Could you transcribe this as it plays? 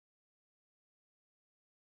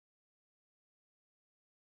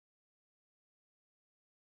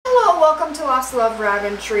Hello, welcome to Lops Love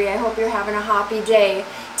Rabbitry. I hope you're having a happy day.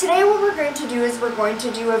 Today what we're going to do is we're going to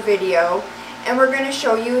do a video and we're going to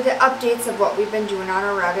show you the updates of what we've been doing on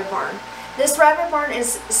our rabbit barn. This rabbit barn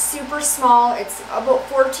is super small. It's about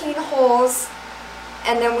 14 holes,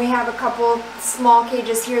 and then we have a couple small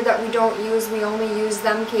cages here that we don't use. We only use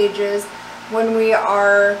them cages when we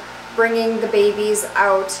are bringing the babies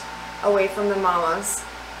out away from the mamas.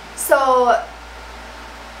 So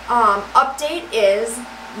update is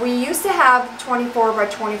we used to have 24 by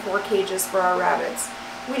 24 cages for our rabbits.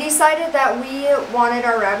 We decided that we wanted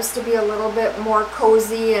our rabbits to be a little bit more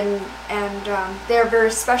cozy and they're very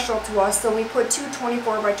special to us, so we put two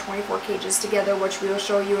 24 by 24 cages together, which we will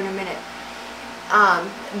show you in a minute.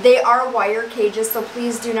 They are wire cages, so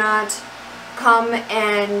please do not come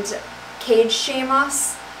and cage shame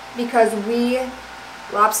us, because we,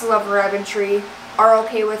 Lops Love Rabbitry, are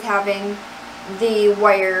okay with having the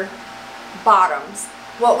wire bottoms.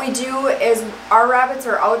 What we do is our rabbits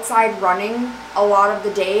are outside running a lot of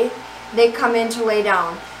the day. They come in to lay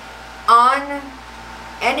down. On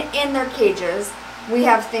and in their cages, we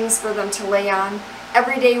have things for them to lay on.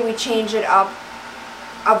 Every day we change it up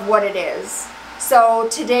of what it is. So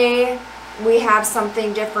today we have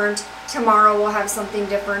something different. Tomorrow we'll have something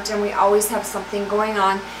different, and we always have something going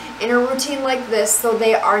on in a routine like this, so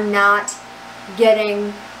they are not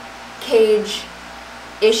getting cage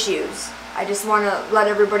issues. I just want to let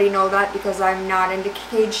everybody know that, because I'm not into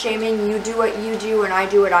cage shaming. You do what you do and I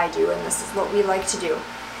do what I do, and this is what we like to do.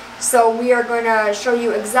 So we are going to show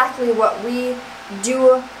you exactly what we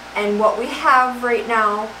do and what we have right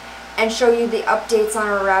now, and show you the updates on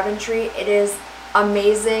our rabbitry. It is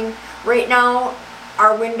amazing. Right now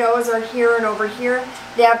our windows are here and over here.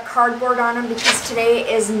 They have cardboard on them because today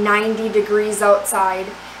is 90 degrees outside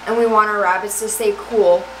and we want our rabbits to stay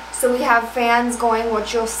cool. So we have fans going,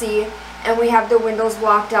 which you'll see, and we have the windows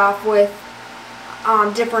blocked off with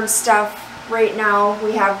different stuff. Right now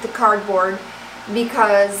we have the cardboard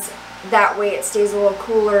because that way it stays a little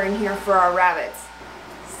cooler in here for our rabbits.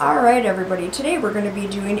 Alright everybody, today we're going to be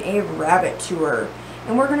doing a rabbit tour,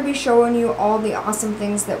 and we're going to be showing you all the awesome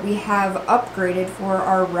things that we have upgraded for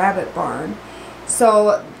our rabbit barn.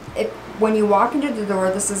 So when you walk into the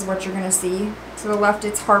door, this is what you're going to see. To the left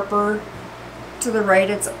it's Harper, to the right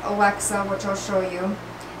it's Alexa, which I'll show you.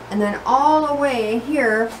 And then all the way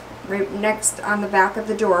here, right next on the back of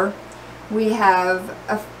the door, we have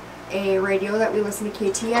a radio that we listen to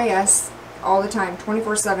KTIS all the time,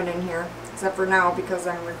 24/7 in here, except for now because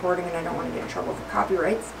I'm recording and I don't want to get in trouble for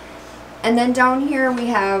copyrights. And then down here we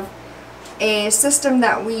have a system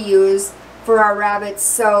that we use for our rabbits.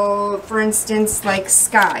 So for instance, like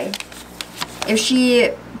Sky, if she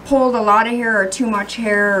pulled a lot of hair or too much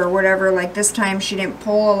hair or whatever, like this time she didn't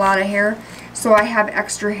pull a lot of hair, so I have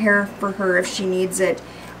extra hair for her if she needs it,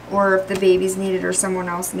 or if the babies need it, or someone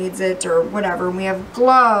else needs it, or whatever. And we have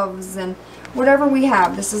gloves and whatever we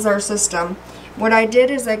have. This is our system. What I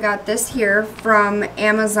did is I got this here from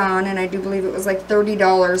Amazon, and I do believe it was like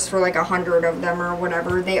 $30 for like 100 of them or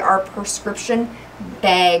whatever. They are prescription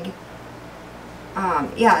bag.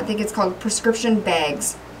 Yeah, I think it's called prescription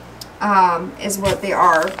bags, is what they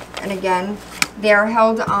are. And again, they are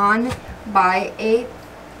held on by a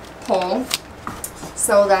pole.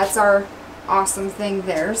 So that's our awesome thing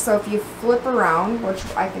there. So if you flip around, which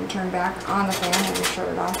I can turn back on the fan and just shut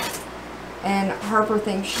it off, and Harper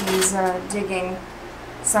thinks she's digging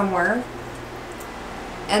somewhere.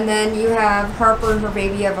 And then you have Harper and her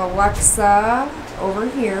baby of Alexa over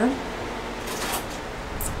here.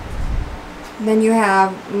 Then you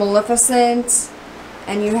have Maleficent,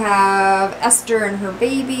 and you have Esther and her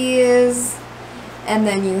babies, and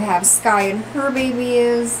then you have Sky and her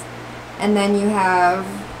babies, and then you have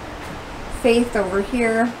Faith over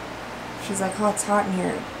here. She's like, oh, it's hot in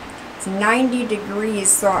here. It's 90 degrees,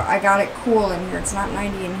 so I got it cool in here. It's not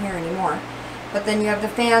 90 in here anymore. But then you have the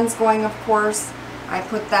fans going, of course. I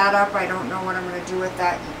put that up. I don't know what I'm going to do with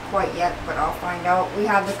that quite yet, but I'll find out. We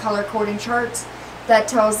have the color coding charts that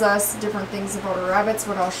tells us different things about our rabbits,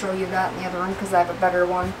 but I'll show you that in the other one because I have a better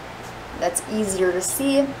one that's easier to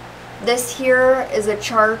see. This here is a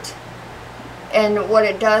chart, and what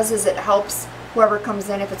it does is it helps whoever comes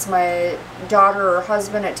in. If it's my daughter or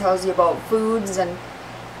husband, it tells you about foods and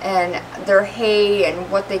their hay and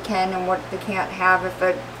what they can and what they can't have,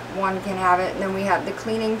 if one can have it. And then we have the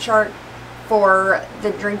cleaning chart for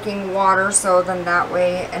the drinking water, so then that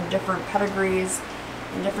way, and different pedigrees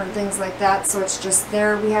and different things like that. So it's just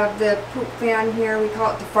there. We have the poop fan here. We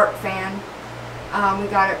call it the fart fan. We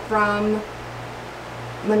got it from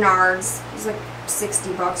Menards. It was like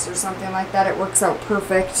 60 bucks or something like that. It works out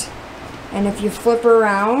perfect. And if you flip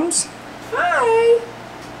around, hi,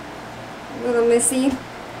 little missy.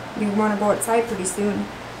 You want to go outside pretty soon.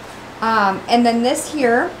 And then this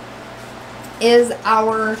here is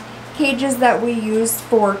our cages that we use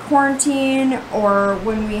for quarantine or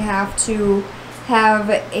when we have to have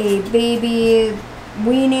a baby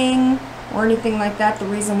weaning or anything like that. The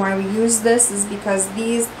reason why we use this is because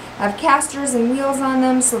these have casters and wheels on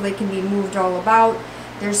them so they can be moved all about.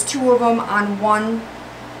 There's 2 of them on one,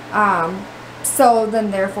 so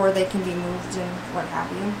then therefore they can be moved and what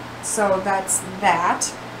have you. So that's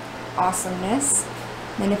that awesomeness.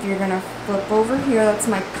 Then if you're going to flip over here, that's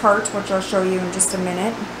my cart, which I'll show you in just a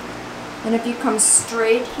minute. And if you come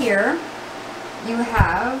straight here, you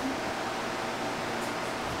have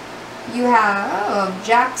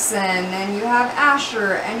Jackson, and you have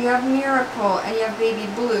Asher, and you have Miracle, and you have Baby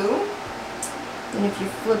Blue. And if you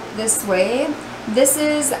flip this way, this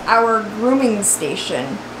is our grooming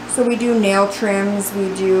station. So we do nail trims,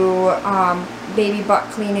 we do baby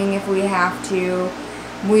butt cleaning if we have to.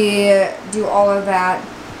 We do all of that.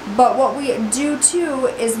 But what we do too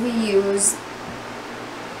is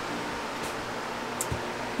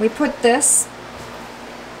we put this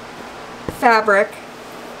fabric,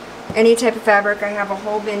 any type of fabric. I have a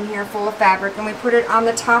whole bin here full of fabric, and we put it on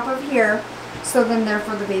the top of here, so then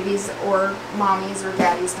therefore the babies or mommies or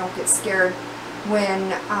daddies don't get scared when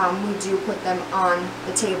we do put them on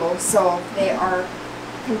the table, so they are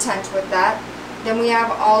content with that. Then we have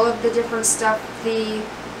all of the different stuff, the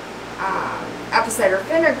apple cider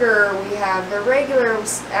vinegar, we have the regular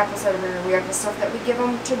apple cider vinegar, we have the stuff that we give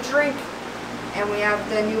them to drink, and we have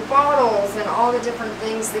the new bottles and all the different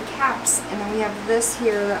things, the caps, and then we have this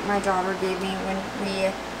here that my daughter gave me when we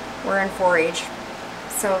were in 4-H.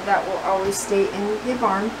 So that will always stay in the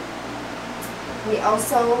barn. We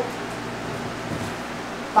also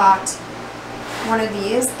bought one of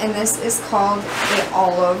these, and this is called an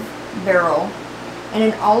olive barrel. And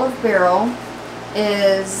an olive barrel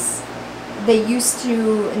is, they used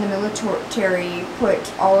to, in the military,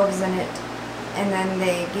 put olives in it, and then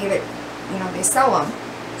they gave it, you know, they sell them.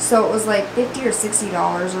 So it was like $50 or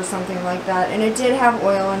 $60 or something like that. And it did have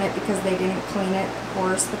oil in it because they didn't clean it, of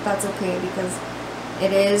course, but that's okay because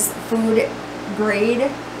it is food grade,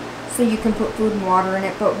 so you can put food and water in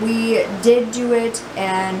it. But we did do it,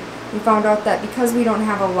 and we found out that because we don't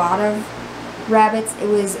have a lot of rabbits, it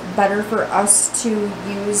was better for us to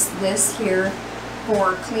use this here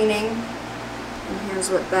for cleaning. And here's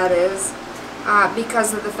what that is.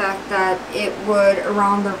 Because of the fact that it would,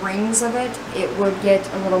 around the rings of it, it would get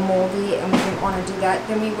a little moldy, and we didn't want to do that.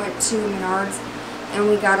 Then we went to Menards and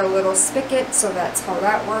we got a little spigot, so that's how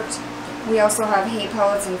that worked. We also have hay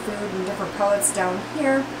pellets and food and different pellets down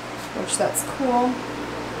here, which that's cool.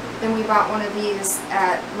 Then we bought one of these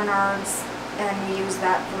at Menards, and we use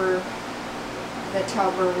that for the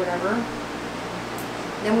tub or whatever.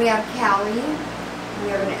 Then we have Callie.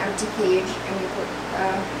 We have an empty cage, and we put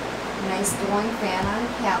a nice blowing fan on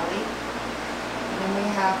Callie. And then we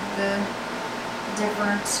have the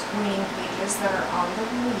different weaning cages that are on the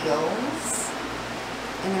wheels.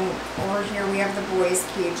 And then over here we have the boys'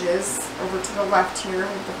 cages. Over to the left here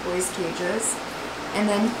with the boys' cages. And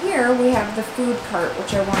then here we have the food cart,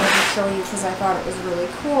 which I wanted to show you because I thought it was really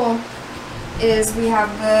cool. Is we have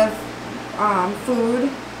the food,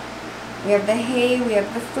 we have the hay, we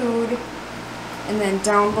have the food, and then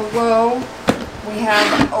down below we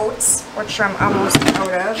have oats, which I'm almost out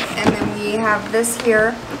of, and then we have this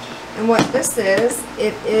here. And what this is,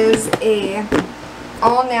 it is a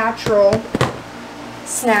all-natural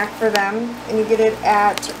snack for them, and you get it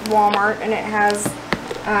at Walmart, and it has,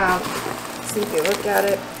 see if you look at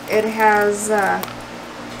it, it has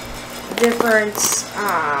different,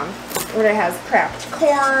 what it has, cracked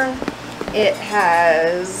corn, it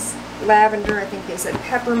has lavender, I think they said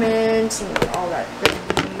peppermint, and all that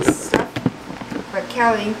good stuff. But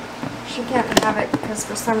Callie, she can't have it because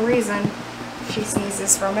for some reason she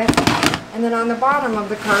sneezes from it. And then on the bottom of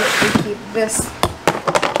the cart we keep this.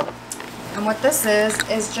 And what this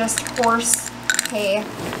is just horse hay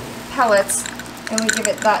pellets, and we give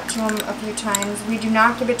it that to them a few times. We do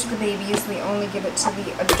not give it to the babies, we only give it to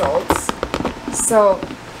the adults. So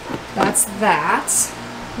that's that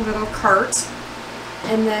little cart.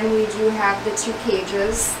 And then we do have the 2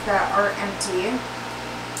 cages that are empty.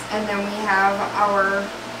 And then we have our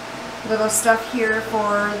little stuff here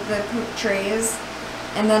for the poop trays.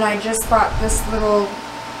 And then I just bought this little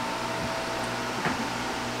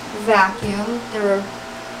vacuum. They're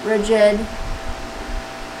rigid,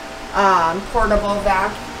 portable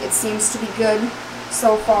vac. It seems to be good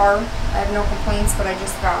so far. I have no complaints, but I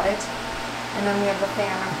just got it. And then we have the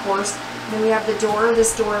fan, of course. Then we have the door.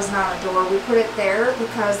 This door is not a door. We put it there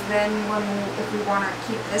because then if we want to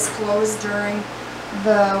keep this closed during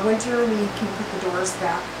the winter, we can put the doors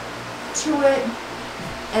back to it.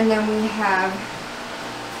 And then we have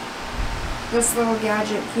this little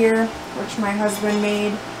gadget here, which my husband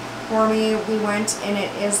made for me. We went, and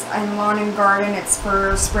it is in lawn and garden. It's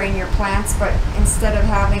for spraying your plants, but instead of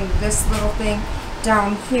having this little thing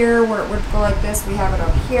down here where it would go like this, we have it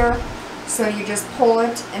up here. So you just pull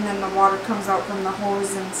it, and then the water comes out from the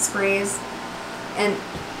hose and sprays. And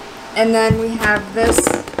then we have this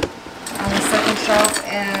on the second shelf,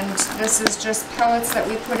 and this is just pellets that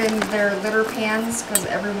we put in their litter pans, because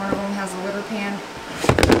every one of them has a litter pan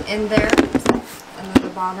in there. And then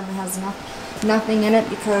the bottom has nothing in it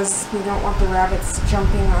because we don't want the rabbits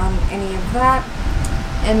jumping on any of that.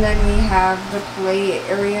 And then we have the play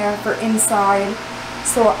area for inside.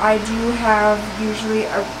 So I do have usually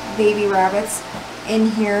baby rabbits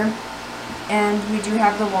in here, and we do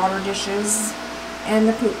have the water dishes and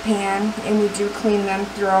the poop pan, and we do clean them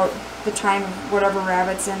throughout the time of whatever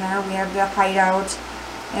rabbit's in there. We have the hideout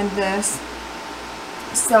and this.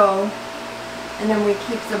 So, and then we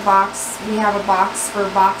keep the box. We have a box for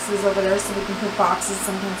boxes over there, so we can put boxes.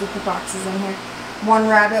 Sometimes we put boxes in here. One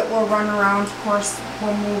rabbit will run around. Of course,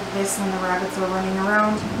 we'll move this when the rabbits are running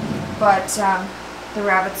around. But the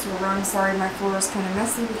rabbits will run. Sorry, my floor is kind of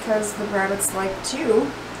messy because the rabbits like to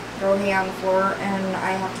throw hay on the floor, and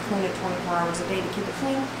I have to clean it 24 hours a day to keep it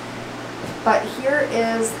clean. But here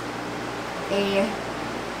is a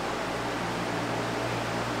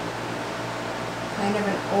kind of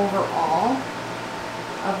an overall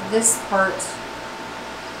of this part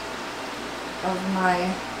of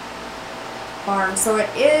my barn. So it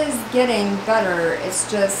is getting better. It's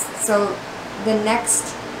just, so the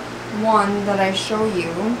next one that I show you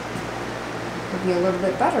will be a little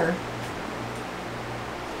bit better.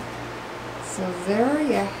 So there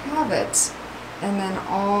you have it. And then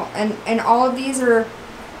all of these are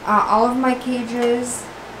all of my cages.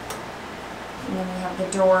 And then we have the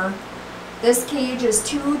door. This cage is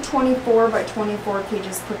two 24 by 24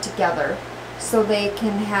 cages put together, so they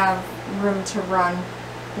can have room to run,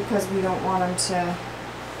 because we don't want them to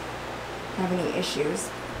have any issues.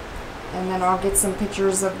 And then I'll get some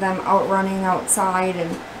pictures of them out running outside and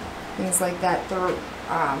things like that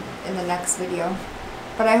in the next video.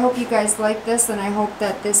 But I hope you guys like this, and I hope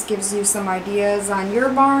that this gives you some ideas on your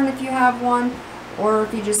barn if you have one, or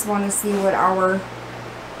if you just want to see what our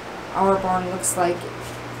barn looks like.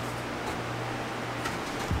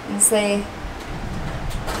 And say,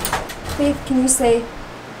 Faith, can you say,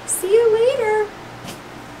 see you later?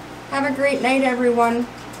 Have a great night, everyone.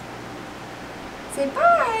 Say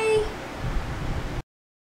bye.